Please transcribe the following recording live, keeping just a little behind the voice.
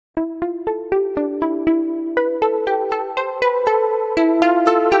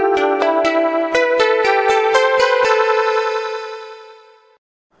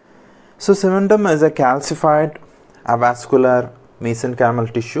So cementum is a calcified avascular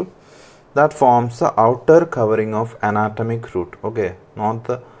mesenchymal tissue that forms the outer covering of anatomic root. Okay, not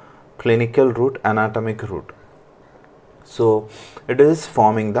the clinical root, anatomic root. So it is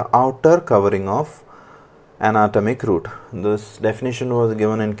forming the outer covering of anatomic root. This definition was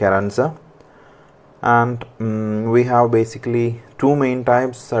given in Carranza, and we have basically two main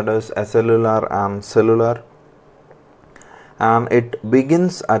types, that is acellular and cellular, and it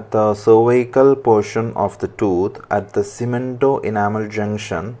begins at the cervical portion of the tooth at the cemento-enamel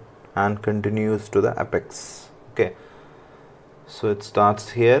junction and continues to the apex. Okay, so it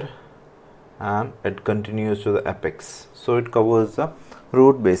starts here and it continues to the apex, so it covers the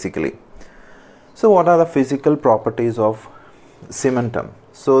root basically. So what are the physical properties of cementum?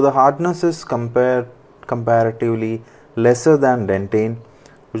 So the hardness is comparatively lesser than dentine,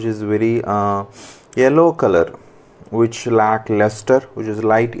 which is very yellow color, which lack luster, which is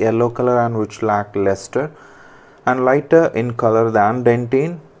light yellow color and which lack luster, and lighter in color than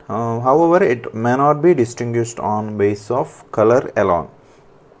dentine. However, it may not be distinguished on base of color alone.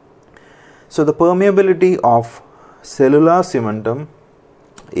 So the permeability of cellular cementum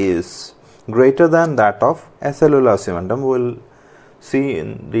is greater than that of acellular cementum. We will see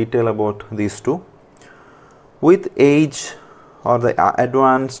in detail about these two. With age or the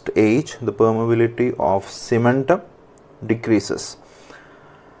advanced age, the permeability of cementum decreases,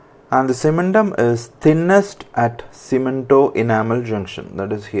 and the cementum is thinnest at cemento-enamel junction,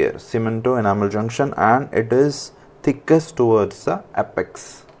 that is here, cemento-enamel junction, and it is thickest towards the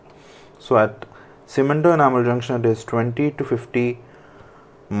apex. So at cemento-enamel junction it is 20 to 50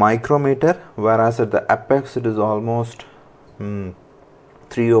 micrometer, whereas at the apex it is almost 3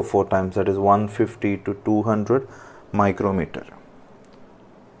 or 4 times, that is 150 to 200 micrometer.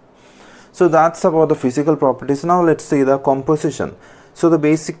 So that's about the physical properties. Now let's see the composition. So the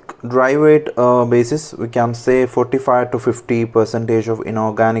basic dry weight basis, we can say 45 to 50% of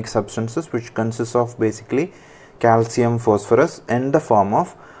inorganic substances, which consists of basically calcium phosphorus in the form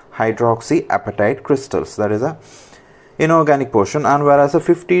of hydroxyapatite crystals, that is a inorganic portion, and whereas a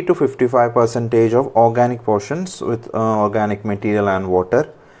 50 to 55% of organic portions with organic material and water.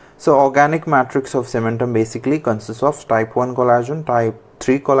 So organic matrix of cementum basically consists of type 1 collagen, type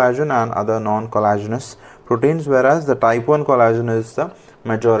 3 collagen and other non-collagenous proteins, whereas the type 1 collagen is the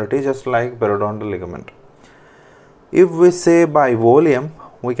majority, just like periodontal ligament. If we say by volume,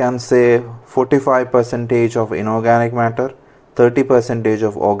 we can say 45% of inorganic matter, 30%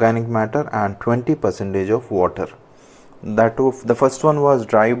 of organic matter and 20% of water. That the first one was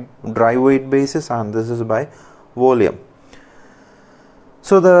dry weight basis and this is by volume.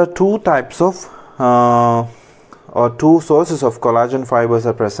 So the two types of or two sources of collagen fibers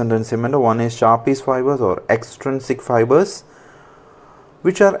are present in cementum. One is Sharpie's fibers or extrinsic fibers,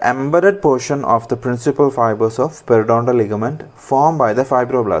 which are embedded portion of the principal fibers of periodontal ligament formed by the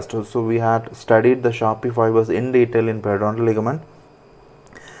fibroblast. So we had studied the Sharpie fibers in detail in periodontal ligament.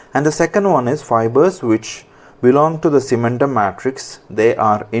 And the second one is fibers which belong to the cementum matrix. They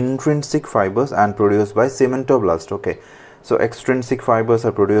are intrinsic fibers and produced by cementoblast. Okay, so extrinsic fibers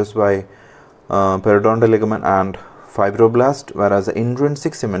are produced by periodontal ligament and fibroblast, whereas the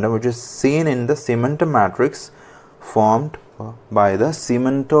intrinsic cementum, which is seen in the cementum matrix, formed by the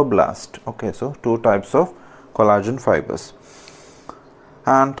cementoblast. Okay, so two types of collagen fibers,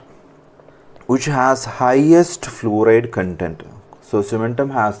 and which has highest fluoride content. So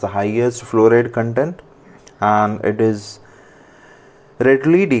cementum has the highest fluoride content and it is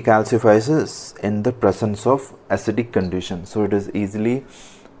readily decalcifies in the presence of acidic condition. So it is easily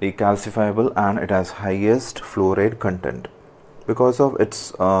decalcifiable and it has highest fluoride content because of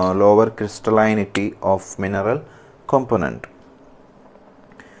its lower crystallinity of mineral component.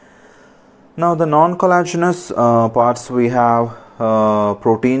 Now the non-collagenous parts, we have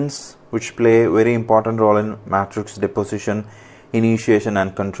proteins which play very important role in matrix deposition, initiation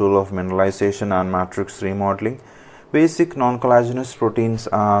and control of mineralization and matrix remodeling. Basic non-collagenous proteins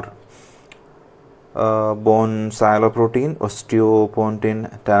are bone sialoprotein, osteopontin,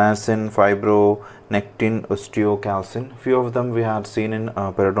 tenascin, fibronectin, osteocalcin. Few of them we had seen in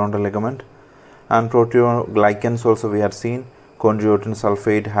periodontal ligament, and proteoglycans also we had seen, chondroitin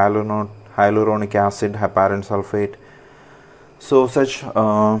sulfate, hyaluronic acid, heparin sulfate. So such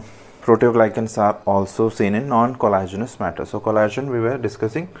proteoglycans are also seen in non-collagenous matter. So collagen we were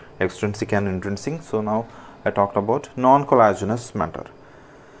discussing extrinsic and intrinsic. So now I talked about non-collagenous matter.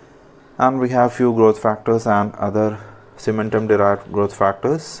 And we have few growth factors and other cementum derived growth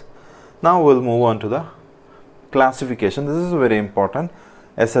factors. Now we'll move on to the classification. This is very important,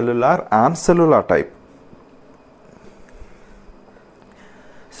 acellular and cellular type.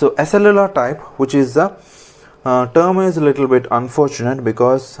 So acellular type, which is the term is a little bit unfortunate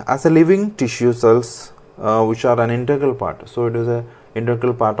because as a living tissue cells which are an integral part, so it is a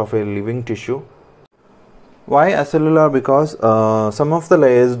integral part of a living tissue. Why acellular? Because some of the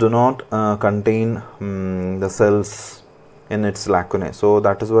layers do not contain the cells in its lacunae, so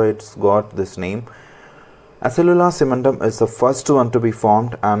that is why it's got this name. Acellular cementum is the first one to be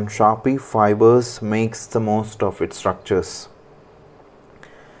formed, and sharpie fibers makes the most of its structures.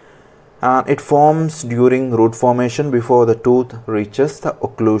 And it forms during root formation before the tooth reaches the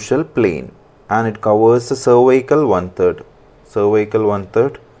occlusal plane, and it covers the cervical one-third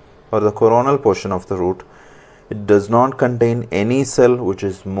or the coronal portion of the root. It does not contain any cell which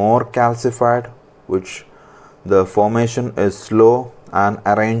is more calcified, which the formation is slow, and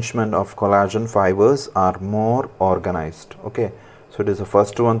arrangement of collagen fibers are more organized. Okay, so it is the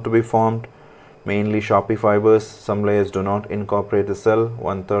first one to be formed, mainly sharpie fibers. Some layers do not incorporate the cell.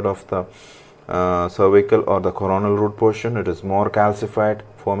 One-third of the cervical or the coronal root portion, it is more calcified,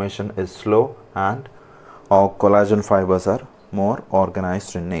 formation is slow, and our collagen fibers are more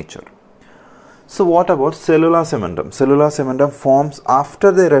organized in nature. So what about cellular cementum? Cellular cementum forms after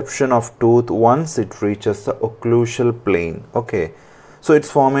the eruption of tooth once it reaches the occlusal plane. Okay, so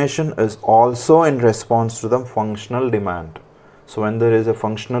its formation is also in response to the functional demand. So when there is a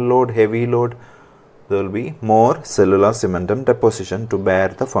functional load, heavy load, there will be more cellular cementum deposition to bear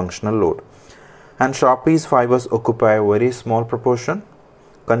the functional load. And sharpie's fibers occupy a very small proportion,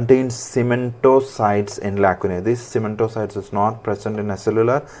 contains cementocytes in lacunae. This cementocytes is not present in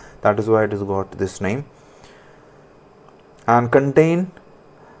acellular, that is why it has got this name, and contain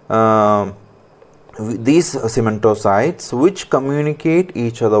these cementocytes which communicate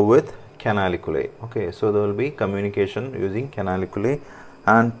each other with canaliculae. Okay, so there will be communication using canaliculae,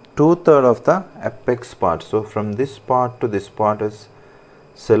 and 2/3 of the apex part, so from this part to this part is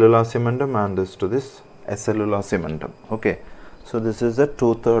cellular cementum, and this to this acellular cementum. Okay, so this is the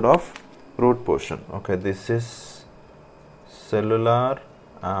 2/3 of root portion. Okay, this is cellular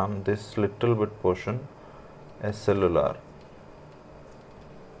and this little bit portion acellular,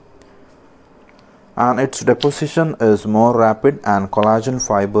 and its deposition is more rapid and collagen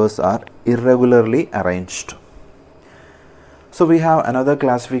fibers are irregularly arranged. So we have another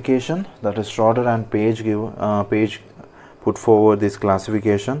classification, that is Schroeder and Page put forward this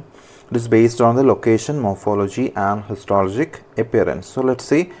classification. It is based on the location, morphology and histologic appearance. So let's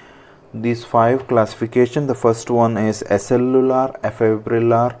see these 5 classification. The first one is acellular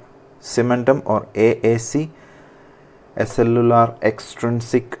afibrillar cementum or AAC, acellular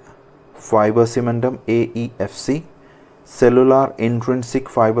extrinsic fiber cementum AEFC, cellular intrinsic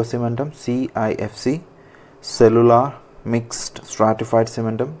fiber cementum CIFC, cellular mixed stratified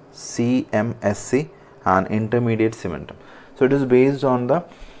cementum CMSC, and intermediate cementum. So it is based on the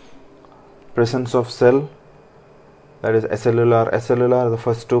presence of cell, that is acellular, the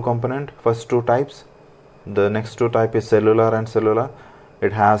first 2 component, first 2 types. The next 2 type is cellular and cellular.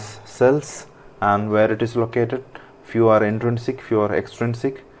 It has cells, and where it is located, few are intrinsic, few are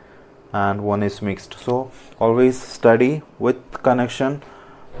extrinsic, and one is mixed. So always study with connection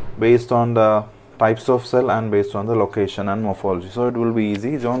based on the types of cell and based on the location and morphology, so it will be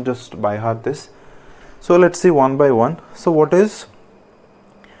easy. Don't just by heart this. So let's see one by one. So what is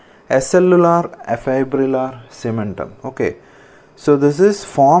acellular afibrillar cementum? Okay, so this is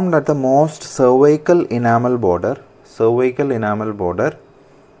formed at the most cervical enamel border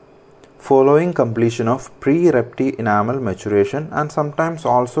following completion of pre-eruptive enamel maturation, and sometimes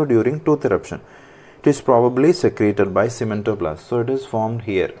also during tooth eruption. It is probably secreted by cementoblast. So it is formed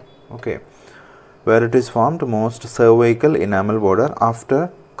here. Okay, where it is formed most cervical enamel border after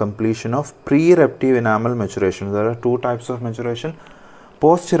completion of pre-eruptive enamel maturation. There are 2 types of maturation: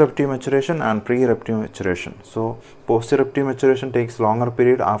 post-eruptive maturation and pre-eruptive maturation. So post-eruptive maturation takes longer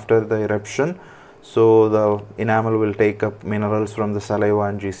period after the eruption, so the enamel will take up minerals from the saliva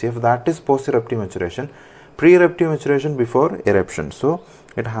and GCF. That is post-eruptive maturation. Pre-eruptive maturation before eruption. So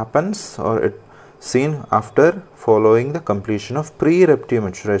it happens, or it seen after following the completion of pre-eruptive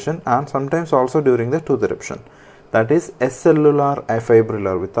maturation, and sometimes also during the tooth eruption. That is acellular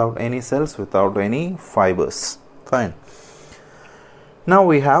afibrillar, without any cells, without any fibers. Fine. Now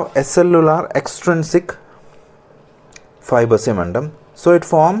we have acellular extrinsic fiber cementum. So it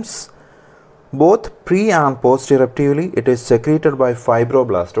forms both pre and post eruptively. It is secreted by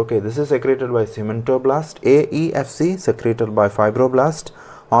fibroblast. Okay, this is secreted by cementoblast. AEFC secreted by fibroblast.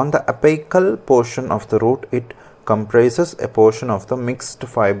 On the apical portion of the root, it comprises a portion of the mixed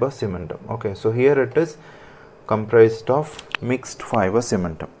fiber cementum. Okay, so here it is comprised of mixed fiber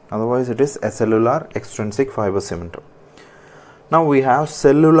cementum. Otherwise it is acellular extrinsic fiber cementum. Now we have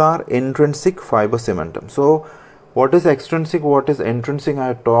cellular intrinsic fiber cementum. So what is extrinsic, what is intrinsic,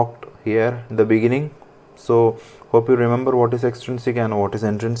 I talked here in the beginning. So hope you remember what is extrinsic and what is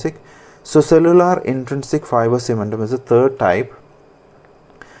intrinsic. So cellular intrinsic fiber cementum is the third type.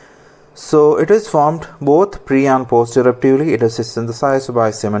 So it is formed both pre and post-eruptively. It is synthesized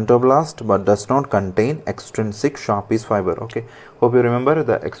by cementoblast but does not contain extrinsic Sharpie's fiber. Okay, hope you remember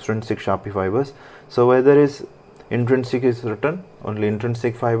the extrinsic Sharpie fibers. So where there is intrinsic is written only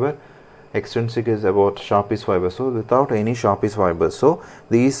intrinsic fiber, extrinsic is about Sharpie's fiber, so without any Sharpie's fibers. So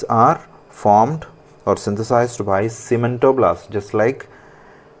these are formed or synthesized by cementoblast, just like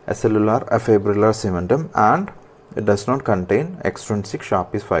acellular afibrillar cementum, and it does not contain extrinsic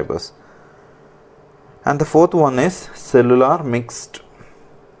Sharpie's fibers. And the fourth one is cellular mixed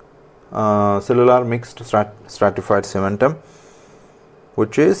stratified cementum,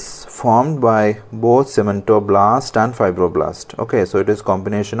 which is formed by both cementoblast and fibroblast. Okay, so it is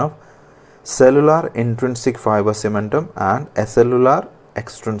combination of cellular intrinsic fiber cementum and acellular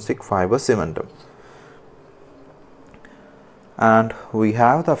extrinsic fiber cementum. And we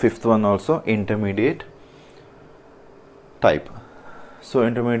have the fifth one also, intermediate type. So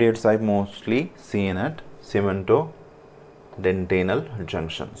intermediate type mostly seen at cemento-dentinal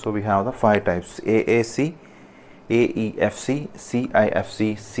junction. So we have the 5 types: AAC, AEFC,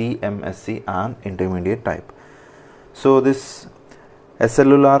 CIFC, CMSC and intermediate type. So this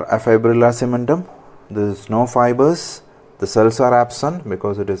acellular afibrillar cementum, there is no fibers, the cells are absent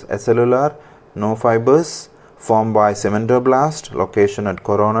because it is acellular, no fibers, formed by cementoblast, location at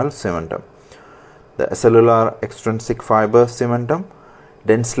coronal cementum. The acellular extrinsic fiber cementum,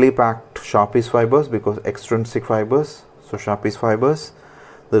 densely packed Sharpie's fibers because extrinsic fibers, so Sharpie's fibers.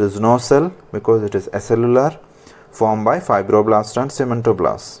 There is no cell because it is acellular, formed by fibroblast and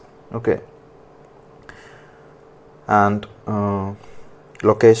cementoblast. Okay, and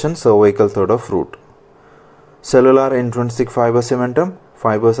location cervical third of root. Cellular intrinsic fiber cementum,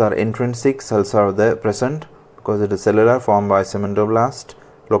 fibers are intrinsic, cells are there present because it is cellular, formed by cementoblast,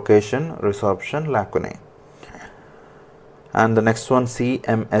 location resorption lacunae. And the next one,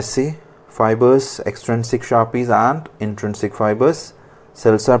 CMSC, fibers, extrinsic Sharpies and intrinsic fibers,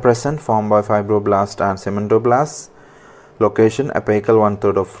 cells are present, formed by fibroblast and cementoblast, location apical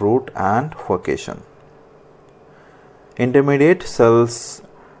 1/3 of root and furcation. Intermediate cells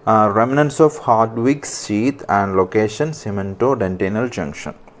are remnants of Hardwick's sheath and location cemento-dentinal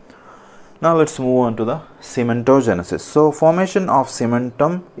junction. Now let's move on to the cementogenesis. So formation of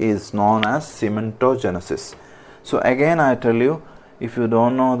cementum is known as cementogenesis. So again I tell you, if you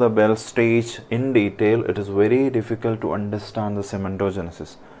don't know the Bell stage in detail, it is very difficult to understand the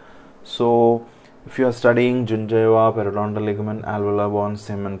cementogenesis. So if you are studying gingiva, periodontal ligament, alveolar bone,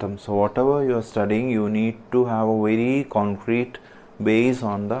 cementum, so whatever you are studying, you need to have a very concrete base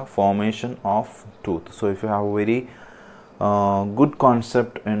on the formation of tooth. So if you have a very good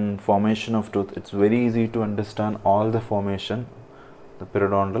concept in formation of tooth, it's very easy to understand all the formation, the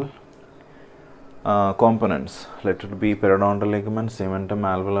periodontal components, let it be periodontal ligament, cementum,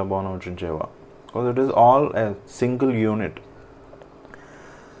 alveolar bone or gingiva, because it is all a single unit.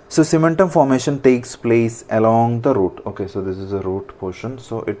 So cementum formation takes place along the root. Okay, so this is a root portion,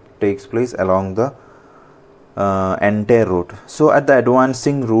 so it takes place along the entire root. So at the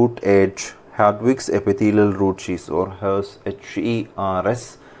advancing root edge, Hardwick's epithelial root sheath, or HERS,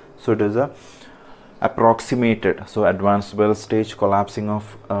 HERS, so it is a approximated, so advanced Bell stage, collapsing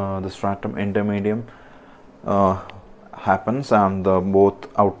of the stratum intermedium happens, and the both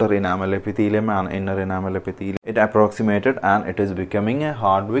outer enamel epithelium and inner enamel epithelium, it approximated and it is becoming a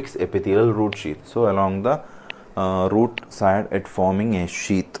Hardwick's epithelial root sheath. So along the root side, it forming a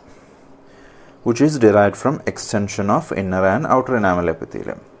sheath which is derived from extension of inner and outer enamel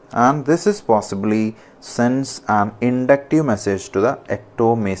epithelium, and this is possibly sends an inductive message to the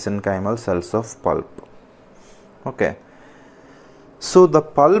ectomesenchymal cells of pulp. Okay, so the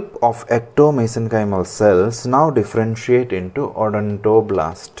pulp of ectomesenchymal cells now differentiate into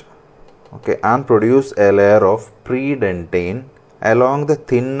odontoblast, okay, and produce a layer of predentine along the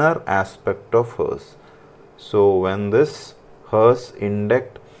thinner aspect of HERS. So when this HERS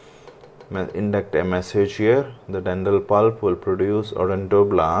induct a message here, the dental pulp will produce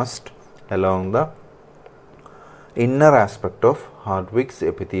odontoblast along the inner aspect of Hardwick's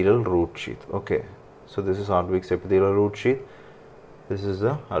epithelial root sheath. Okay, so this is Hardwick's epithelial root sheath. This is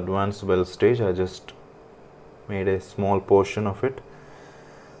the advanced Bell stage. I just made a small portion of it.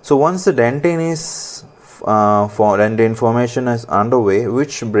 So once the dentine is dentine formation is underway,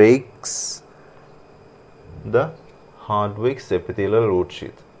 which breaks the Hardwick's epithelial root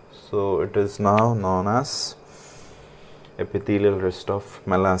sheath. So it is now known as epithelial rest of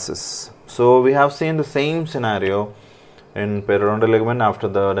molasses. So we have seen the same scenario in periodontal ligament. After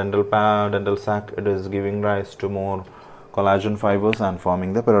the dental sac, it is giving rise to more collagen fibers and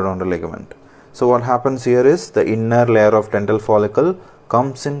forming the periodontal ligament. So what happens here is the inner layer of dental follicle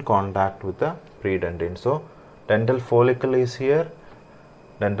comes in contact with the predentine. So dental follicle is here,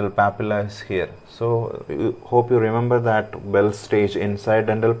 dental papilla is here. So hope you remember that bell stage: inside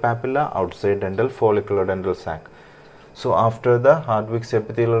dental papilla, outside dental follicle or dental sac. So after the Hardwick's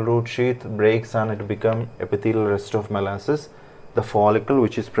epithelial root sheath breaks and it becomes epithelial rest of molasses, the follicle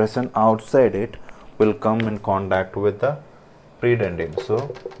which is present outside it will come in contact with the predentine.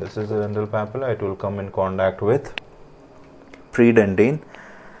 So this is the dental papilla, it will come in contact with predentine.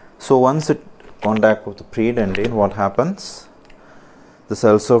 So once it contact with the predentine, what happens? The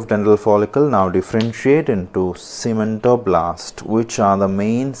cells of dental follicle now differentiate into cementoblast, which are the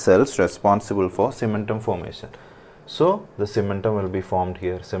main cells responsible for cementum formation. So the cementum will be formed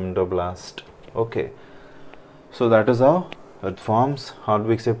here, cementoblast. Okay, so that is how it forms.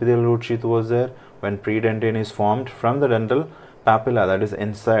 Hardwick's epithelial root sheath was there when predentine is formed from the dental papilla, that is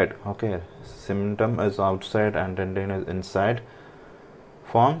inside. Okay, cementum is outside and dentine is inside.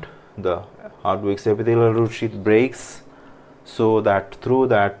 Formed, the Hardwick's epithelial root sheath breaks, so that through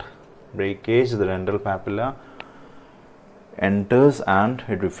that breakage the dental papilla enters and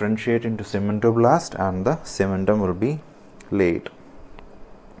it differentiates into cementoblast and the cementum will be laid.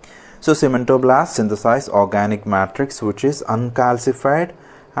 So cementoblast synthesize organic matrix which is uncalcified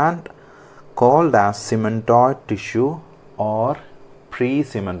and called as cementoid tissue or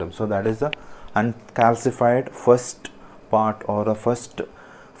pre-cementum. So that is the uncalcified first part or the first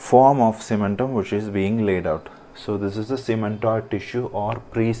form of cementum which is being laid out. So this is the cementoid tissue or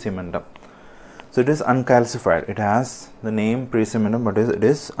pre-cementum. So it is uncalcified. It has the name pre-cementum, but it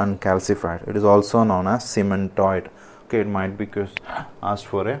is uncalcified. It is also known as cementoid. Okay, it might be asked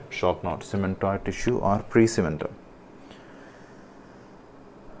for a short note: cementoid tissue or pre-cementum.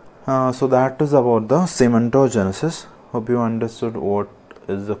 So that is about the cementogenesis. Hope you understood what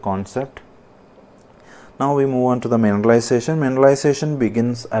is the concept. Now we move on to the mineralization. Mineralization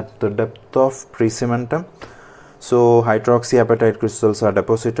begins at the depth of pre-cementum. So hydroxyapatite crystals are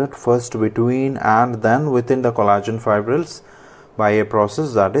deposited first between and then within the collagen fibrils by a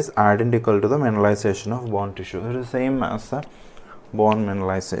process that is identical to the mineralization of bone tissue. It is the same as the bone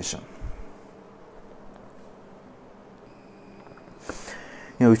mineralization.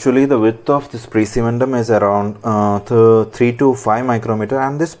 Usually the width of this pre-cementum is around 3 to 5 micrometer,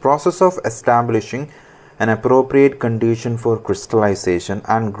 and this process of establishing an appropriate condition for crystallization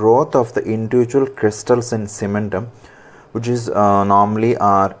and growth of the individual crystals in cementum, which is normally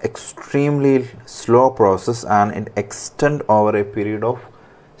are extremely slow process, and it extend over a period of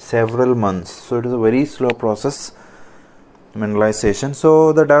several months. So it is a very slow process, mineralization.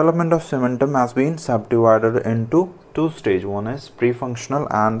 So the development of cementum has been subdivided into two stages. One is pre-functional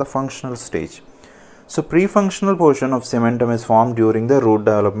and the functional stage. So pre-functional portion of cementum is formed during the root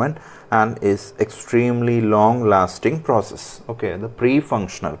development and is extremely long lasting process. Okay, the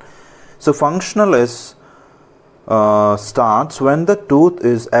pre-functional. So functional is starts when the tooth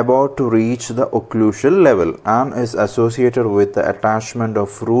is about to reach the occlusal level and is associated with the attachment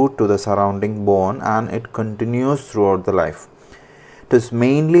of root to the surrounding bone, and it continues throughout the life. It is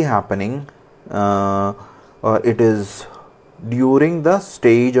mainly happening it is during the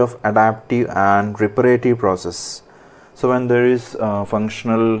stage of adaptive and reparative process. So when there is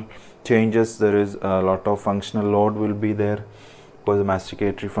functional changes, there is a lot of functional load will be there for the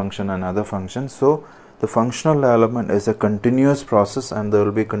masticatory function and other functions. So the functional development is a continuous process, and there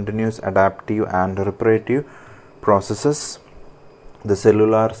will be continuous adaptive and reparative processes. The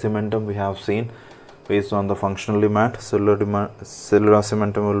cellular cementum we have seen based on the functional demand. Cellular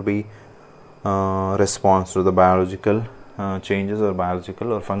cementum will be response to the biological changes or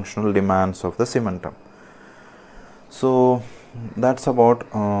biological or functional demands of the cementum. So that's about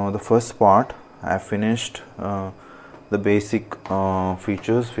the first part. I have finished the basic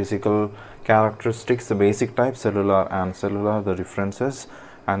features, physical characteristics, the basic types, cellular and cellular, the differences,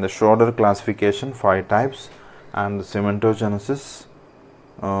 and the Schroeder classification, 5 types, and the cementogenesis.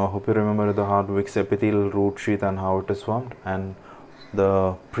 Hope you remember the Hardwick's epithelial root sheath and how it is formed, and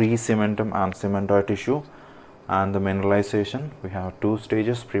the pre-cementum and cementoid tissue, and the mineralization. We have 2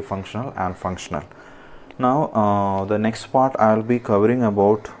 stages, pre-functional and functional. Now the next part I will be covering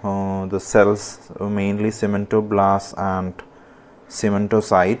about the cells, mainly cementoblasts and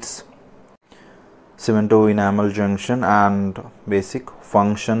cementocytes, cemento-enamel junction, and basic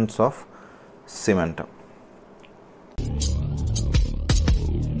functions of cementum.